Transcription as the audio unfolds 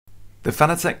The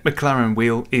Fanatec McLaren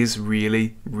wheel is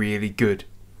really good.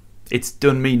 It's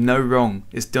done me no wrong,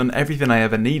 it's done everything I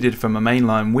ever needed from a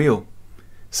mainline wheel,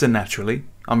 so naturally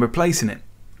I'm replacing it.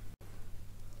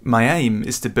 My aim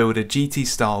is to build a GT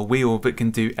style wheel that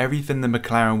can do everything the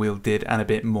McLaren wheel did and a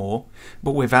bit more,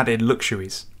 but with added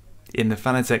luxuries. In the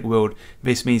Fanatec world,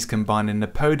 this means combining the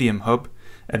Podium Hub,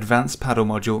 advanced paddle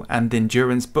module and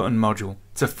endurance button module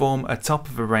to form a top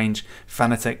of the range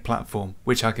Fanatec platform,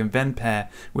 which I can then pair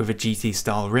with a GT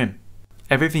style rim.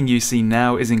 Everything you see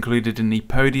now is included in the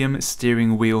Podium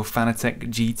Steering Wheel Fanatec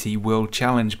GT World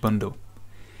Challenge bundle.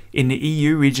 In the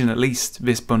EU region at least,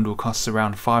 this bundle costs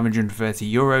around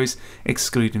 €530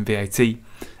 excluding VAT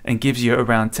and gives you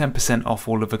around 10% off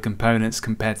all of the components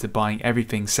compared to buying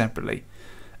everything separately,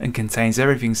 and contains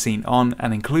everything seen on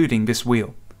and including this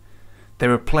wheel.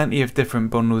 There are plenty of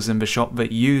different bundles in the shop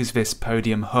that use this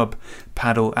Podium Hub,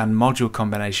 paddle and module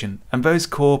combination, and those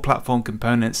core platform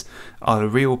components are the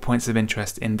real points of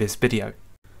interest in this video.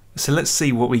 So let's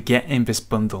see what we get in this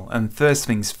bundle, and first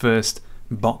things first,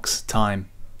 box time.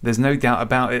 There's no doubt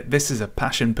about it, this is a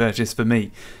passion purchase for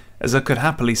me, as I could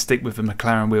happily stick with the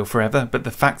McLaren wheel forever, but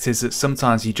the fact is that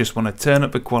sometimes you just want to turn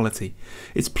up the quality.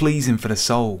 It's pleasing for the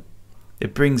soul.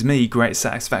 It brings me great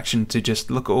satisfaction to just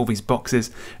look at all these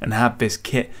boxes and have this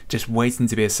kit just waiting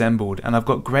to be assembled, and I've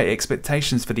got great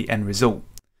expectations for the end result.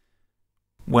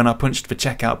 When I punched the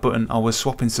checkout button, I was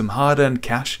swapping some hard-earned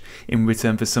cash in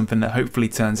return for something that hopefully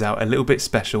turns out a little bit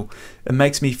special and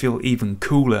makes me feel even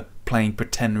cooler playing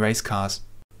pretend race cars.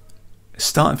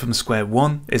 Starting from square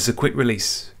one is the quick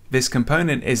release. This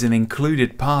component is an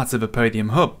included part of a Podium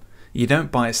Hub. You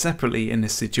don't buy it separately in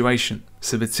this situation,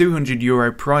 so the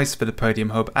 €200 price for the Podium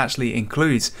Hub actually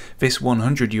includes this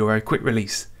 €100 quick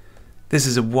release. This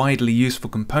is a widely useful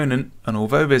component, and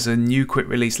although there's a new quick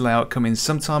release layout coming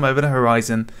sometime over the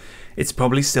horizon, it's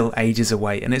probably still ages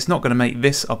away, and it's not going to make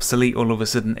this obsolete all of a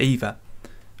sudden either.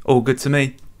 All good to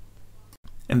me.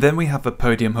 And then we have the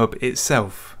Podium Hub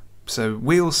itself. So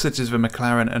wheels such as the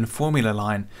McLaren and Formula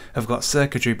line have got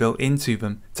circuitry built into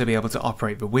them to be able to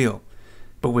operate the wheel.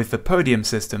 But with the Podium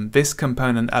system, this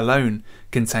component alone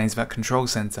contains that control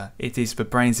center. It is the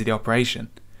brains of the operation.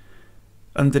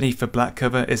 Underneath the black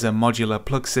cover is a modular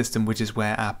plug system, which is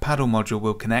where our paddle module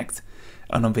will connect,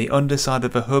 and on the underside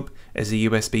of the hub is a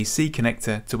USB-C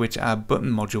connector to which our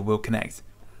button module will connect.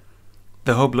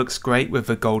 The hub looks great with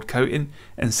the gold coating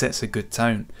and sets a good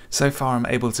tone. So far I'm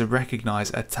able to recognise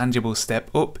a tangible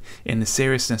step up in the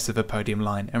seriousness of the Podium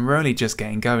line, and we're only just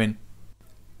getting going.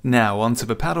 Now onto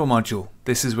the paddle module.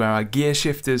 This is where our gear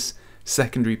shifters,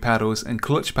 secondary paddles and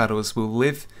clutch paddles will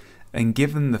live, and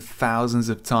given the thousands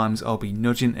of times I'll be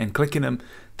nudging and clicking them,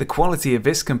 the quality of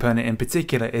this component in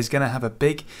particular is going to have a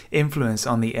big influence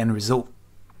on the end result.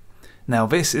 Now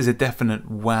this is a definite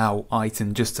wow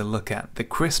item just to look at. The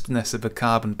crispness of the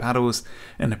carbon paddles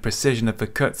and the precision of the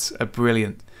cuts are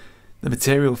brilliant. The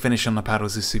material finish on the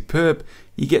paddles is superb.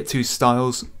 You get two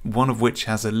styles, one of which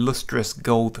has a lustrous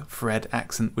gold thread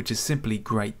accent, which is simply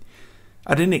great.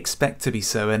 I didn't expect to be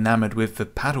so enamoured with the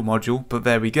paddle module, but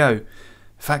there we go.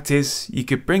 Fact is, you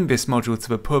could bring this module to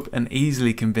the pub and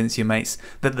easily convince your mates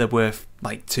that they're worth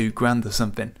like £2 or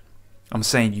something. I'm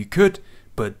saying you could,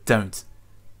 but don't.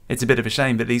 It's a bit of a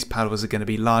shame that these paddles are going to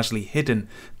be largely hidden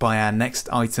by our next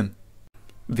item.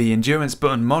 The endurance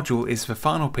button module is the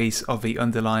final piece of the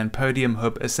underlying Podium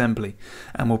Hub assembly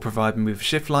and will provide me with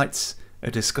shift lights,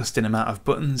 a disgusting amount of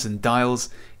buttons and dials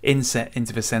inset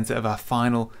into the centre of our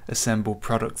final assembled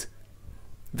product.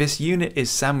 This unit is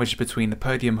sandwiched between the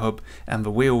Podium Hub and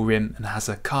the wheel rim and has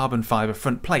a carbon fibre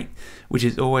front plate, which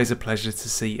is always a pleasure to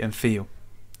see and feel.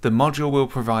 The module will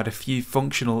provide a few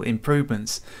functional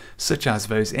improvements, such as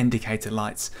those indicator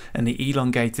lights and the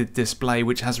elongated display,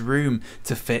 which has room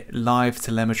to fit live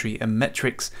telemetry and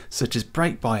metrics such as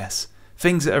brake bias,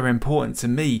 things that are important to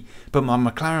me but my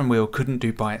McLaren wheel couldn't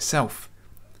do by itself.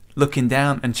 Looking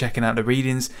down and checking out the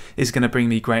readings is going to bring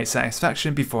me great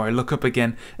satisfaction before I look up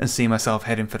again and see myself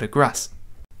heading for the grass.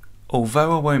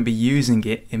 Although I won't be using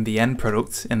it in the end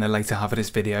product in the later half of this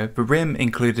video, the rim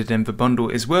included in the bundle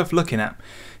is worth looking at.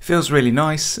 It feels really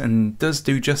nice and does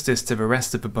do justice to the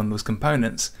rest of the bundle's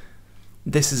components.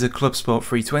 This is a Clubsport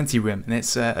 320 rim and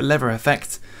it's a leather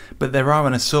effect, but there are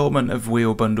an assortment of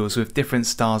wheel bundles with different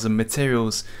styles and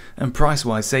materials, and price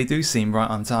wise they do seem right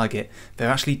on target. They're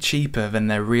actually cheaper than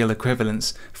their real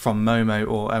equivalents from Momo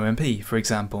or OMP for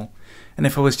example, and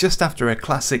if I was just after a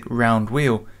classic round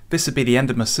wheel, this would be the end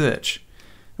of my search.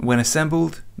 When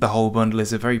assembled, the whole bundle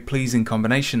is a very pleasing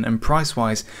combination, and price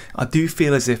wise I do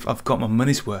feel as if I've got my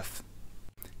money's worth.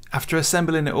 After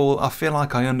assembling it all, I feel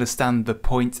like I understand the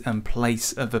point and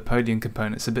place of the Podium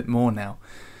components a bit more now.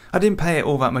 I didn't pay it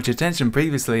all that much attention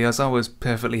previously as I was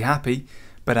perfectly happy,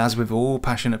 but as with all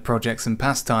passionate projects and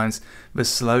pastimes, the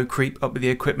slow creep up the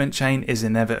equipment chain is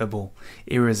inevitable,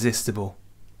 irresistible.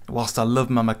 Whilst I love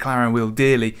my McLaren wheel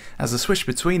dearly, as I switched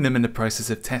between them in the process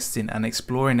of testing and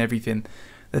exploring everything,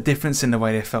 the difference in the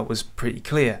way they felt was pretty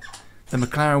clear. The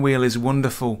McLaren wheel is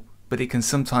wonderful, but it can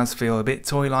sometimes feel a bit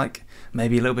toy-like,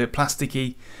 maybe a little bit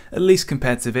plasticky, at least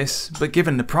compared to this, but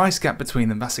given the price gap between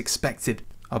them, that's expected.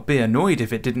 I'd be annoyed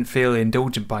if it didn't feel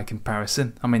indulgent by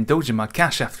comparison. I'm indulging my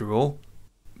cash after all.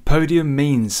 Podium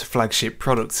means flagship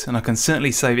product, and I can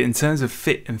certainly say that in terms of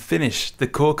fit and finish, the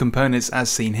core components as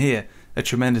seen here are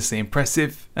tremendously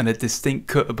impressive and a distinct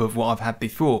cut above what I've had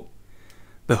before.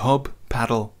 The hub,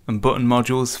 paddle and button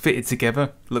modules fitted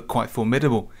together look quite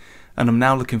formidable, and I'm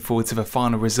now looking forward to the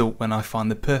final result when I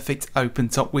find the perfect open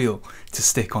top wheel to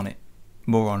stick on it.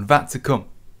 More on that to come.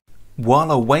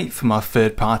 While I wait for my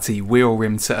third party wheel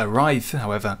rim to arrive,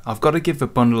 however, I've got to give the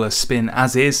bundle a spin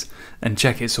as is and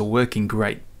check it's all working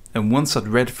great. And once I'd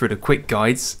read through the quick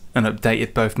guides and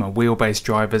updated both my wheelbase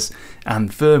drivers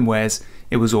and firmwares,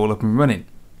 it was all up and running.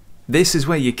 This is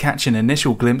where you catch an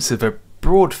initial glimpse of a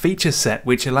broad feature set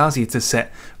which allows you to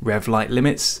set rev light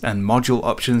limits and module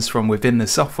options from within the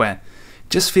software.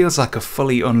 Just feels like a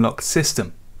fully unlocked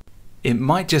system. It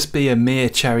might just be a mere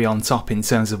cherry on top in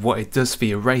terms of what it does for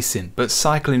your racing, but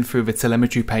cycling through the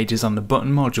telemetry pages on the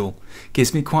button module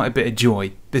gives me quite a bit of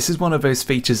joy. This is one of those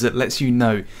features that lets you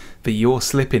know that you're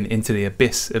slipping into the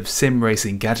abyss of sim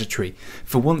racing gadgetry.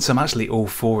 For once I'm actually all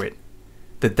for it.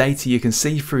 The data you can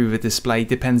see through the display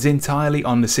depends entirely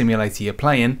on the simulator you're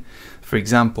playing. For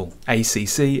example,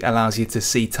 ACC allows you to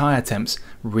see tyre temps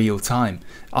real time,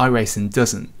 iRacing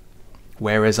doesn't.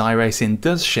 Whereas iRacing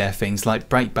does share things like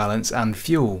brake balance and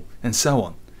fuel, and so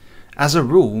on. As a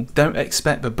rule, don't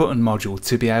expect the button module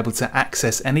to be able to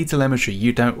access any telemetry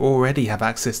you don't already have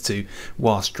access to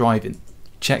whilst driving.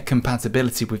 Check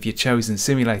compatibility with your chosen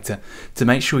simulator to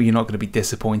make sure you're not going to be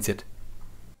disappointed.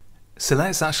 So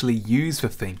let's actually use the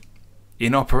thing.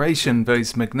 In operation,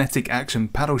 those magnetic action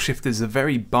paddle shifters are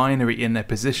very binary in their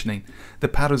positioning. The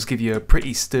paddles give you a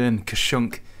pretty stern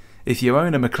kashunk. If you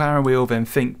own a McLaren wheel, then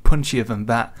think punchier than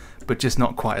that, but just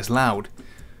not quite as loud.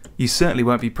 You certainly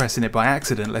won't be pressing it by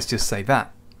accident, let's just say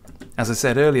that. As I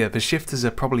said earlier, the shifters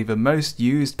are probably the most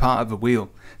used part of the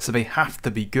wheel, so they have to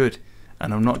be good,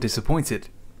 and I'm not disappointed.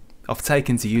 I've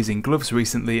taken to using gloves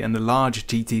recently, and the large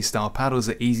GT style paddles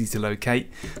are easy to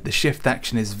locate. The shift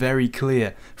action is very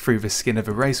clear through the skin of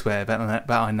a racewear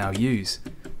that I now use.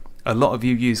 A lot of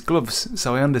you use gloves,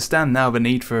 so I understand now the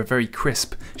need for a very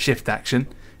crisp shift action.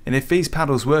 And if these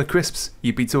paddles were crisps,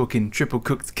 you'd be talking triple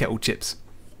cooked kettle chips.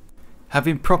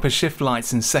 Having proper shift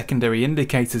lights and secondary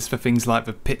indicators for things like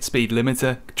the pit speed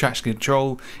limiter, traction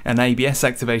control and ABS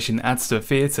activation adds to the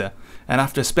theatre, and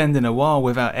after spending a while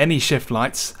without any shift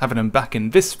lights, having them back in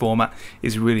this format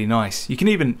is really nice. You can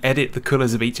even edit the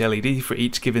colours of each LED for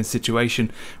each given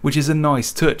situation, which is a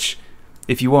nice touch.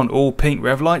 If you want all pink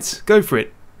rev lights, go for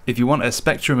it. If you want a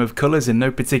spectrum of colours in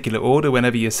no particular order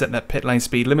whenever you set that pit lane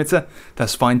speed limiter,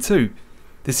 that's fine too.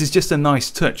 This is just a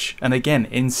nice touch, and again,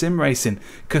 in sim racing,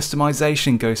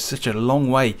 customization goes such a long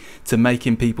way to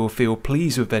making people feel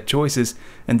pleased with their choices,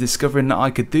 and discovering that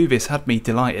I could do this had me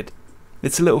delighted.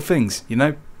 It's the little things, you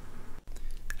know?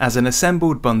 As an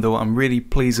assembled bundle, I'm really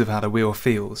pleased with how the wheel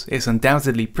feels. It's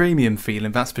undoubtedly premium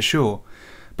feeling, that's for sure.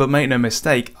 But make no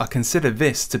mistake, I consider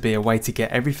this to be a way to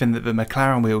get everything that the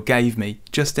McLaren wheel gave me,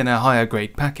 just in a higher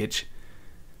grade package.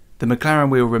 The McLaren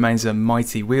wheel remains a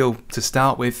mighty wheel to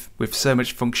start with so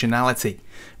much functionality,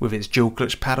 with its dual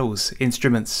clutch paddles,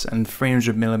 instruments and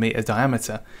 300mm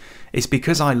diameter. It's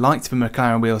because I liked the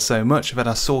McLaren wheel so much that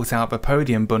I sought out the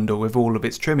Podium bundle with all of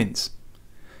its trimmings.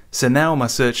 So now my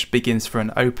search begins for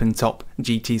an open top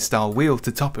GT style wheel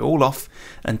to top it all off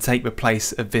and take the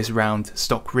place of this round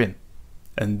stock rim.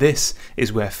 And this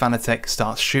is where Fanatec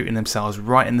starts shooting themselves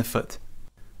right in the foot.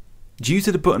 Due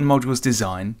to the button module's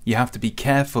design, you have to be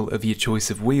careful of your choice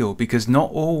of wheel because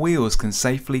not all wheels can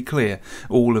safely clear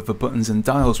all of the buttons and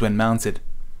dials when mounted.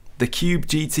 The Cube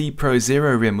GT Pro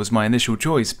Zero rim was my initial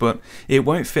choice, but it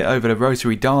won't fit over the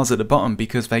rotary dials at the bottom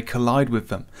because they collide with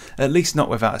them, at least not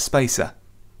without a spacer.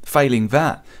 Failing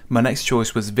that, my next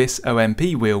choice was this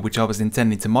OMP wheel which I was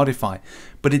intending to modify,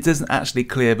 but it doesn't actually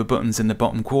clear the buttons in the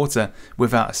bottom quarter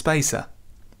without a spacer.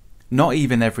 Not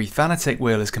even every Fanatec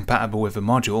wheel is compatible with a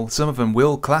module, some of them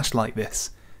will clash like this.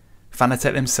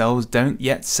 Fanatec themselves don't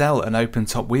yet sell an open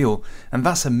top wheel, and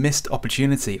that's a missed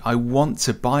opportunity. I want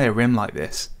to buy a rim like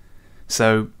this.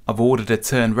 So I've ordered a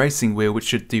turn racing wheel which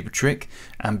should do the trick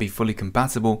and be fully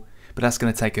compatible, but that's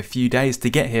going to take a few days to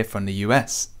get here from the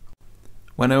US.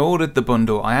 When I ordered the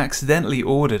bundle, I accidentally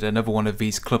ordered another one of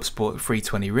these Clubsport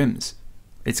 320 rims.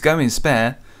 It's going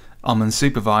spare, I'm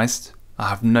unsupervised, I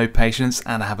have no patience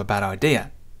and I have a bad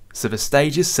idea. So the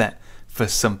stage is set for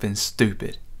something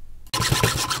stupid.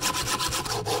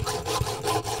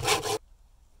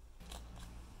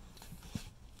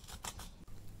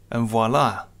 And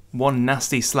voila, one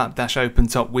nasty slapdash open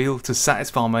top wheel to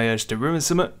satisfy my urge to ruin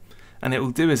something, and it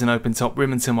will do as an open top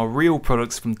rim until my real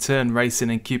products from Turn Racing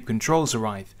and Cube Controls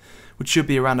arrive, which should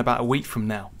be around about a week from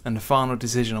now, and the final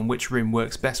decision on which rim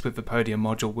works best with the Podium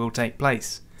module will take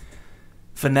place.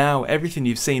 For now, everything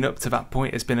you've seen up to that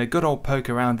point has been a good old poke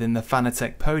around in the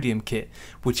Fanatec Podium kit,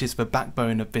 which is the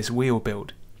backbone of this wheel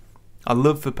build. I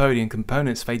love the Podium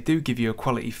components, they do give you a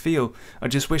quality feel. I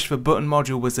just wish the button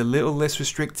module was a little less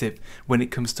restrictive when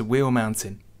it comes to wheel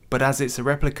mounting, but as it's a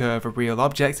replica of a real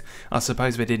object, I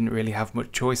suppose they didn't really have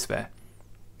much choice there.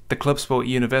 The Clubsport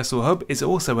Universal Hub is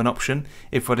also an option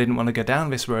if I didn't want to go down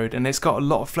this road, and it's got a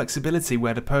lot of flexibility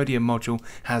where the Podium module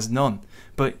has none,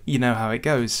 but you know how it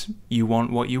goes, you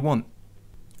want what you want.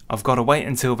 I've got to wait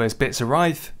until those bits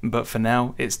arrive, but for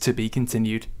now it's to be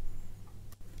continued.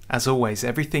 As always,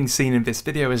 everything seen in this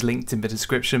video is linked in the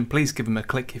description. Please give them a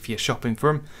click if you're shopping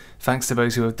for them. Thanks to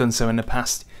those who have done so in the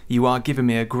past. You are giving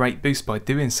me a great boost by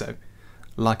doing so.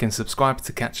 Like and subscribe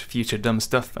to catch future dumb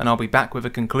stuff, and I'll be back with a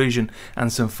conclusion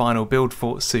and some final build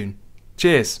thoughts soon.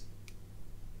 Cheers!